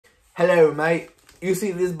Hello, mate. You see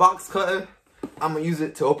this box cutter? I'm gonna use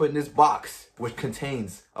it to open this box, which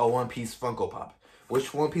contains a One Piece Funko Pop.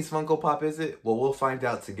 Which One Piece Funko Pop is it? Well, we'll find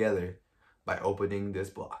out together by opening this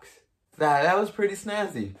box. That was pretty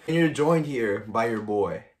snazzy. And you're joined here by your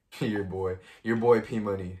boy. your boy P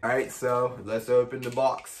Money. Alright, so let's open the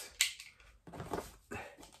box.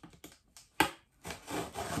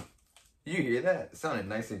 You hear that? It sounded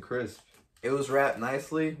nice and crisp. It was wrapped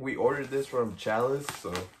nicely. We ordered this from Chalice,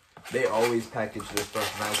 so they always package their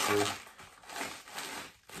stuff nicely.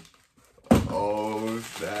 Oh,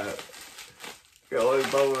 snap.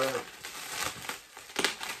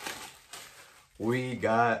 We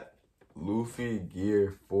got Luffy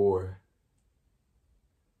Gear 4.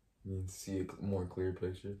 You can see a more clear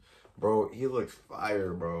picture. Bro, he looks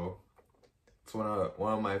fire, bro. It's one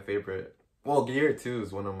of my favorite. Well, Gear 2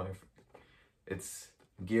 is one of my. It's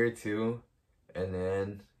Gear 2, and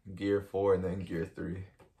then Gear 4, and then Gear 3.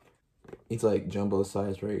 He's like jumbo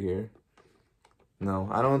size right here. No,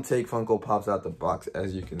 I don't take Funko Pops out the box,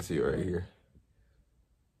 as you can see right here.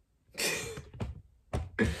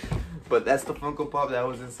 But that's the Funko Pop that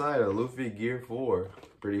was inside, a Luffy Gear 4.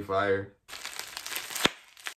 Pretty fire.